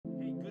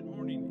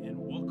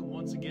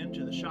once again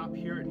to the shop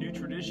here at New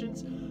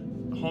Traditions,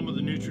 the home of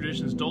the New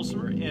Traditions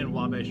Dulcimer and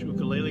Wabash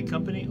Ukulele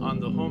Company on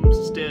the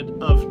homestead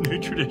of New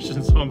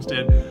Traditions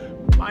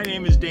Homestead. My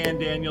name is Dan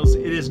Daniels.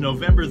 It is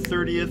November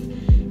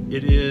 30th.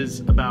 It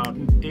is about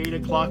 8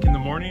 o'clock in the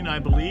morning, I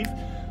believe.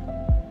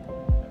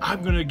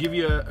 I'm going to give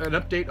you an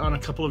update on a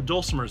couple of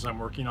dulcimers I'm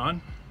working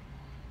on.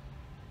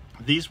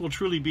 These will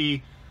truly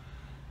be,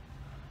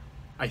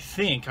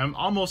 I'm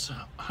almost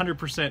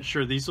 100%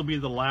 sure these will be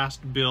the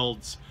last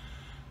builds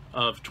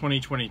of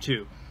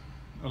 2022,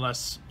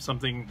 unless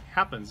something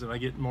happens and I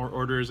get more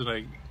orders and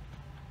I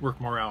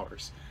work more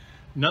hours.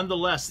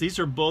 Nonetheless, these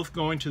are both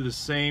going to the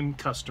same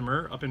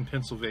customer up in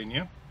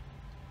Pennsylvania.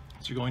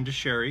 So you're going to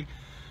Sherry.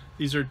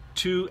 These are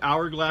two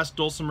hourglass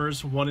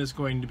dulcimers. One is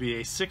going to be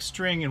a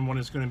 6-string and one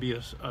is going to be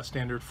a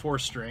standard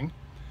 4-string.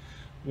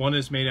 One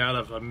is made out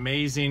of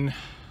amazing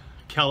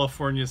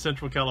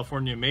Central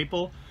California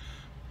maple,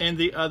 and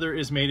the other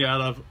is made out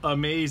of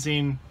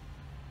amazing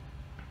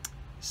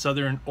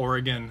Southern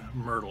Oregon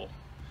myrtle.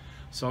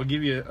 So I'll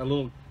give you a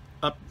little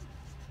up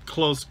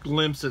close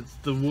glimpse at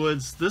the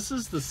woods. This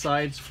is the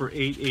sides for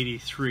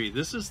 883.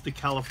 This is the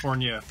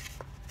California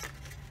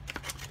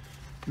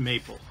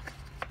maple.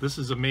 This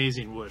is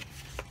amazing wood.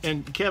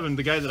 And Kevin,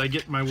 the guy that I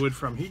get my wood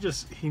from,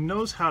 he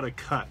knows how to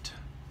cut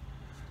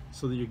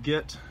so that you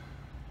get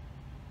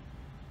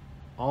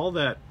all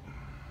that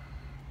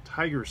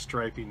tiger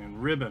striping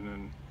and ribbon,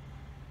 and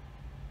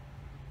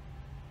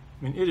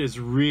I mean, it is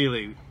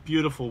really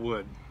beautiful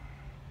wood.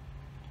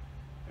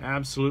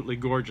 Absolutely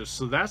gorgeous.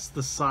 So that's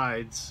the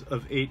sides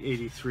of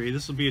 883.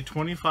 This will be a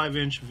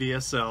 25-inch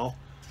VSL.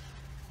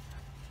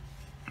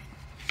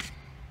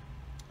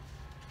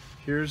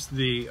 Here's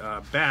the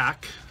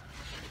back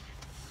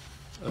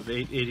of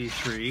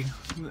 883.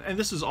 And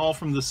this is all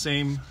from the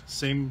same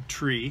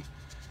tree,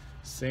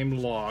 same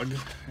log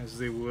as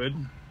they would.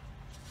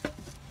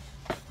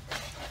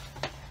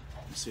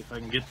 Let's see if I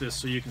can get this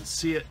so you can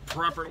see it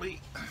properly.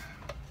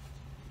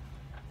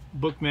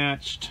 Book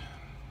matched.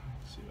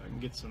 Let's see if I can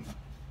get some.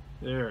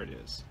 There it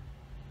is.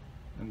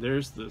 And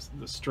there's the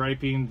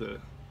striping,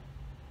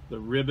 the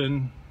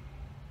ribbon.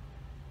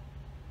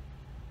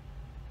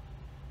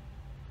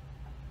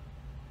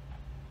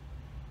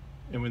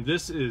 And when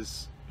this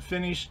is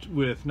finished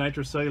with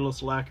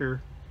nitrocellulose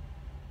lacquer,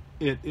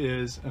 it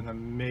is an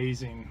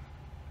amazing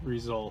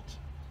result.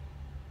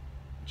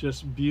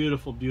 Just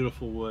beautiful,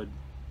 beautiful wood.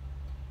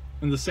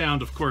 And the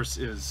sound, of course,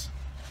 is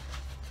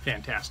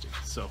fantastic.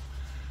 So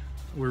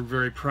we're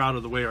very proud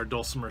of the way our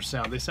dulcimers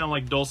sound. They sound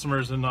like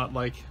dulcimers and not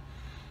like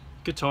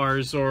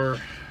guitars or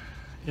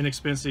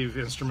inexpensive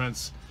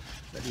instruments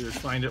that you would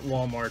find at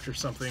Walmart or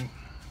something.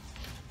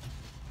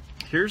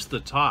 Here's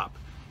the top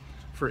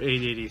for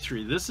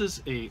 883. This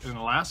is an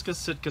Alaska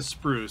Sitka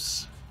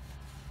spruce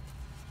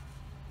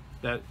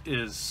that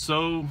is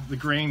the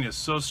grain is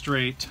so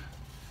straight.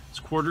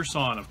 It's quarter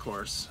sawn, of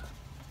course.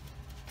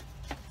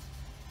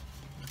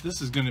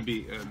 This is going to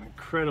be an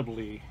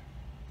incredibly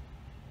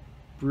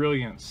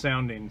brilliant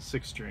sounding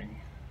 6-string.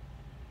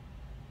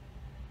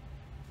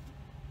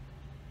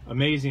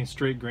 Amazing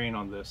straight grain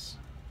on this.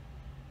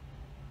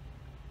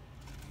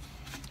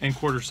 And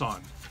quarter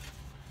sawn.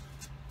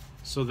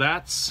 So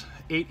that's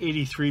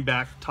 883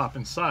 back, top,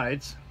 and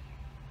sides.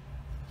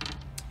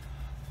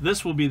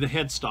 This will be the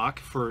headstock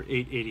for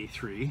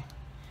 883.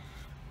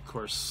 Of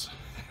course,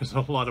 there's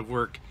a lot of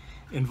work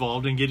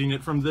involved in getting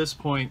it from this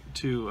point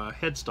to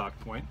headstock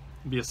point.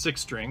 It'll be a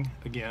 6-string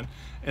again,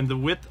 and the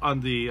width on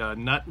the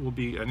nut will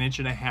be 1.5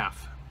 inches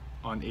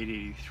on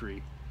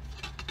 883.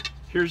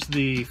 Here's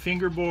the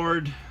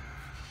fingerboard.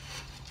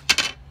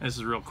 This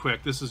is real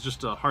quick. This is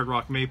just a hard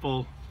rock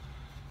maple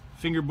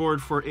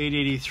fingerboard for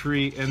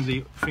 883, and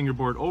the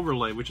fingerboard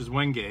overlay, which is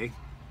Wenge.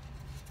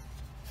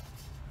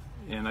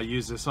 And I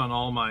use this on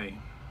all my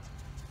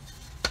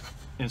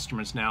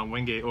instruments now,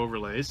 Wenge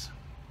overlays.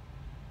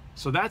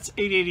 So that's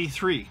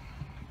 883.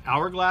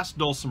 Hourglass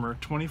dulcimer,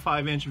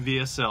 25-inch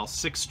VSL,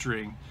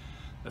 6-string.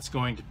 That's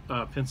going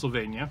to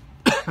Pennsylvania.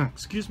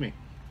 Excuse me.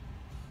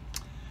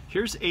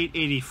 Here's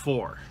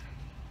 884.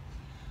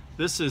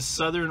 This is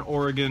Southern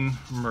Oregon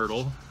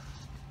myrtle,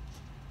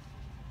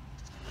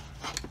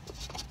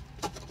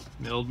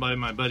 milled by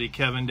my buddy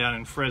Kevin down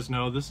in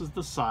Fresno. This is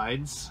the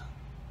sides.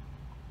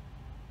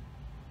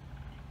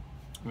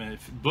 I mean,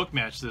 if you book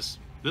match this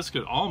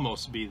could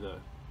almost be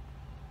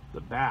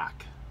the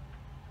back.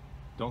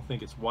 Don't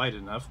think it's wide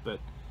enough, but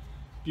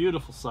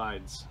beautiful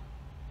sides.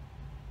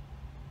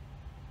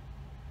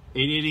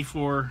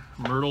 884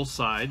 myrtle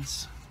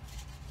sides.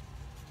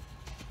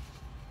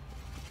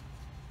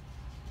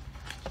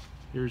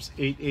 Here's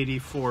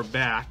 884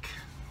 back.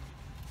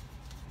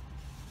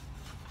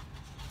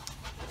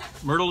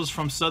 Myrtle is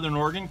from Southern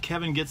Oregon.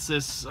 Kevin gets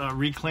this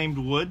reclaimed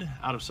wood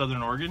out of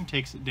Southern Oregon,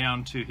 takes it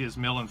down to his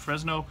mill in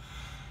Fresno,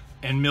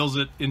 and mills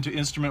it into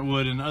instrument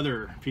wood and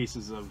other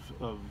pieces of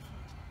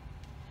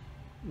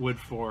wood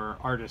for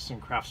artists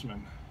and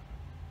craftsmen.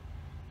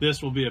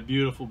 This will be a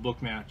beautiful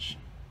book match.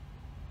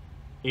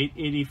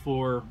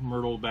 884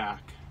 myrtle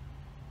back.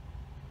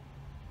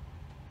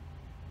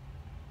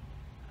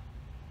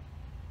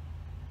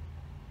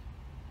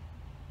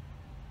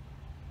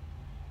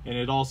 and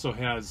it also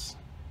has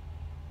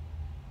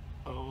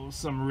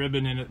some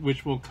ribbon in it,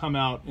 which will come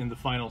out in the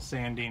final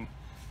sanding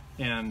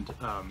and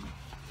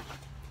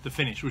the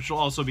finish, which will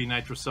also be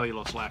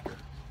nitrocellulose lacquer.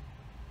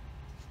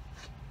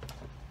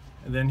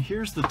 And then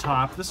here's the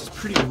top. This is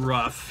pretty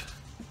rough,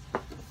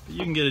 but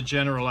you can get a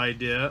general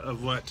idea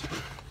of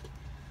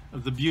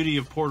the beauty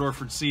of Port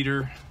Orford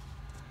cedar.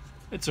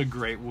 It's a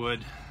great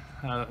wood,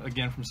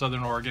 again from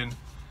Southern Oregon,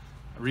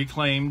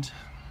 reclaimed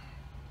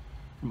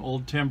from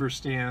old timber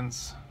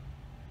stands.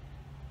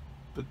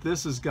 But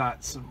this has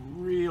got some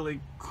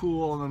really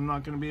cool, and I'm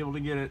not going to be able to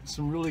get it,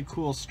 some really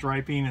cool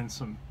striping and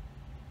some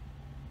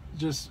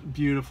just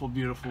beautiful,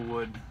 beautiful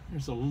wood.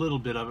 There's a little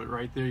bit of it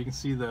right there. You can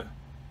see the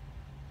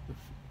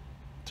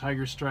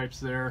tiger stripes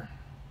there.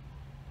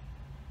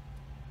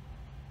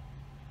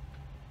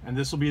 And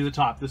this will be the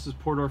top. This is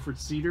Port Orford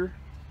cedar.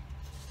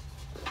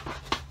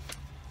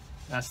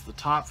 That's the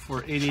top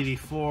for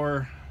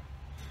 884.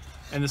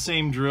 And the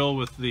same drill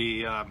with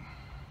the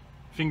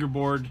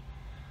fingerboard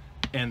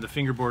and the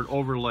fingerboard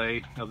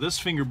overlay. Now this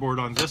fingerboard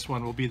on this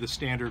one will be the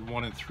standard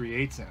 1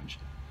 3/8 inch.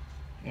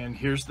 And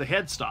here's the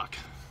headstock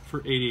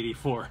for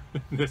 884.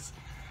 This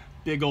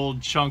big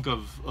old chunk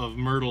of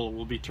myrtle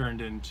will be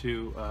turned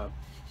into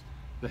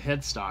the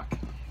headstock.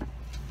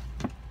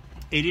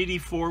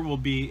 884 will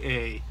be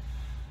a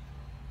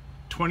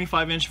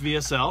 25-inch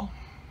VSL,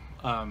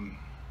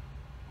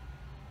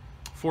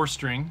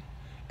 4-string,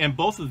 and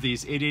both of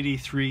these,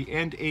 883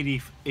 and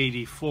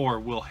 884,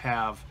 will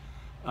have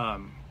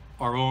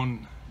our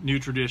own New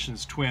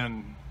Traditions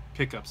twin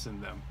pickups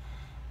in them.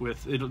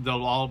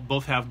 They'll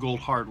both have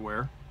gold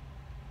hardware,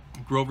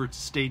 Grover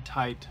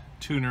Stay-Tight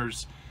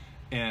tuners,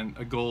 and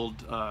a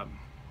gold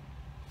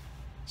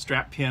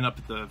strap pin up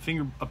at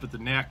the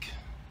neck,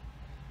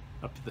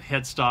 up at the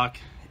headstock,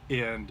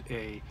 and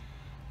a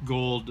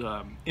gold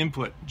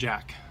input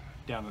jack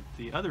down at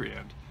the other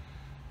end.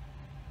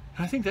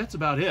 And I think that's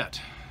about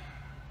it.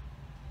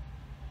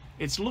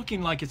 It's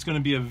looking like it's going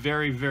to be a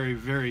very, very,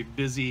 very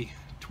busy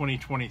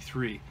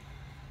 2023.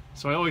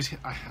 So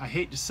I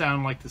hate to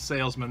sound like the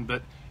salesman,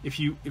 but if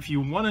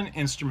you want an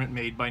instrument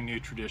made by New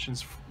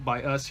Traditions,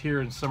 by us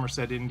here in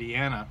Somerset,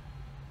 Indiana,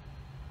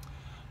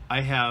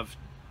 I have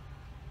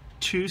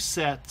 2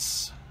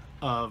 sets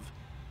of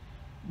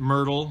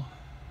myrtle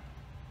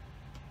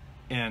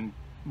and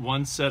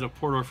 1 set of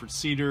Port Orford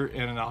cedar,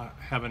 and I'll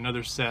have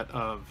another set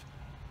of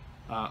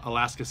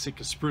Alaska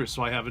Sitka spruce.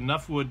 So I have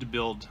enough wood to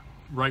build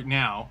right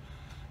now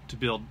to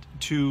build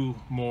 2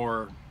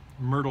 more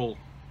myrtle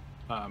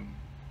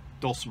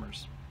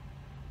dulcimers.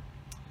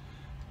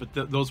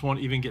 But those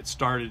won't even get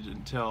started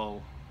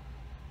until,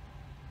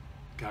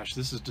 gosh,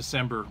 this is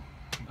December,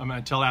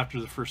 until after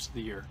the first of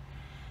the year.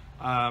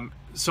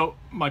 So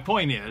my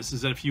point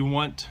is that if you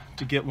want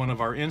to get one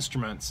of our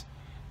instruments,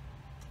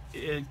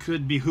 it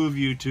could behoove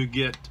you to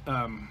get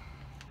to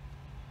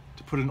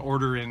put an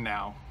order in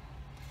now.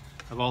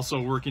 I'm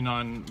also working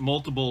on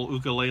multiple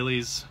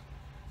ukuleles.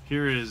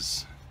 Here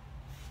is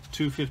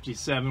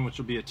 257, which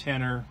will be a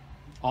tenor,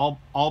 all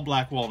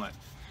black walnut.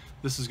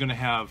 This is going to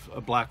have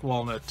a black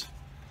walnut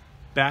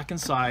back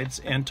and sides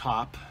and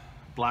top,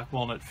 black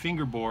walnut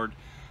fingerboard,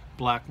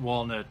 black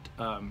walnut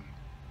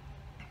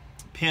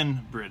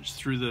pin bridge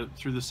through the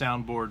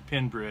soundboard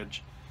pin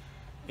bridge,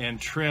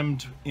 and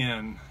trimmed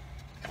in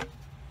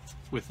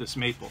with this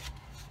maple.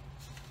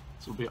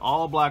 So it'll be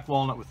all black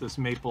walnut with this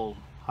maple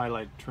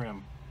highlight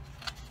trim.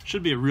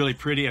 Should be a really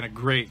pretty and a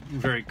great,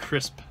 very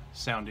crisp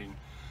sounding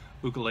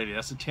ukulele.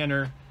 That's a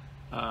tenor.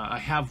 I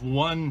have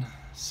 1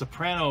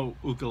 soprano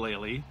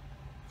ukulele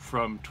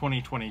from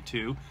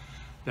 2022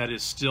 that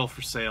is still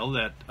for sale.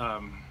 That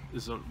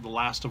is the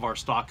last of our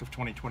stock of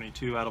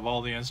 2022. Out of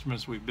all the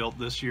instruments we've built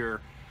this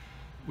year,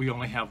 we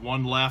only have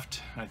 1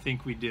 left. I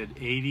think we did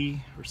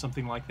 80 or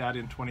something like that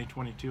in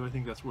 2022. I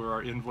think that's where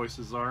our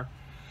invoices are.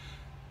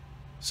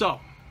 So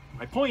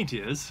my point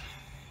is,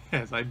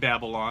 as I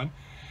babble on,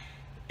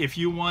 if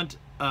you want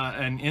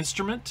an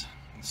instrument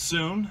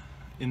soon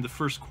in the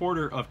first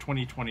quarter of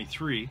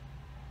 2023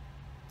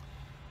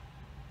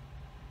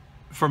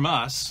 from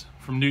us,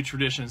 from New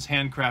Traditions,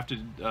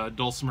 handcrafted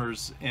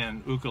dulcimers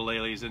and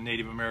ukuleles and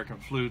Native American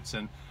flutes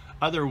and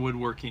other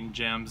woodworking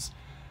gems,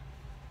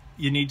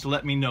 you need to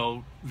let me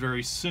know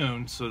very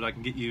soon so that I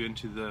can get you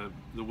into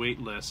the wait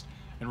list.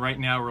 And right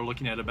now we're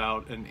looking at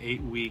about an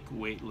 8-week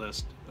wait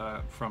list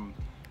from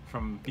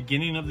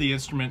beginning of the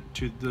instrument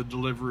to the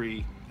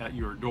delivery at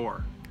your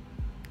door.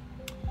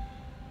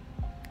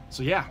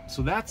 So yeah,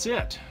 so that's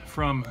it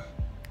from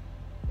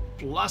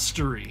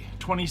blustery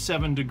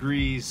 27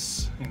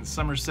 degrees in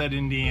Somerset,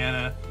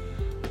 Indiana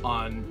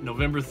on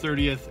November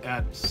 30th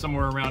at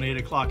somewhere around 8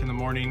 o'clock in the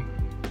morning,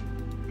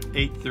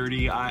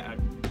 8:30.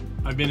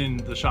 I've been in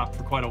the shop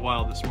for quite a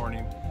while this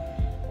morning.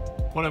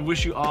 I want to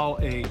wish you all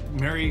a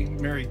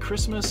Merry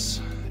Christmas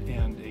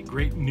and a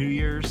great New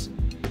Year's.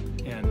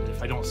 And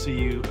if I don't see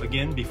you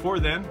again before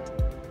then,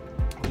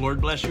 Lord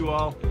bless you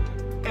all,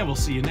 and we'll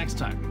see you next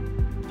time.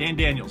 Dan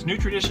Daniels, New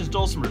Traditions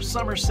Dulcimers,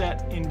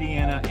 Somerset,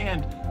 Indiana,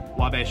 and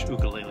Wabash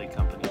Ukulele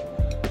Company.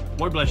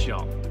 Lord bless you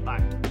all.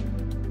 Bye.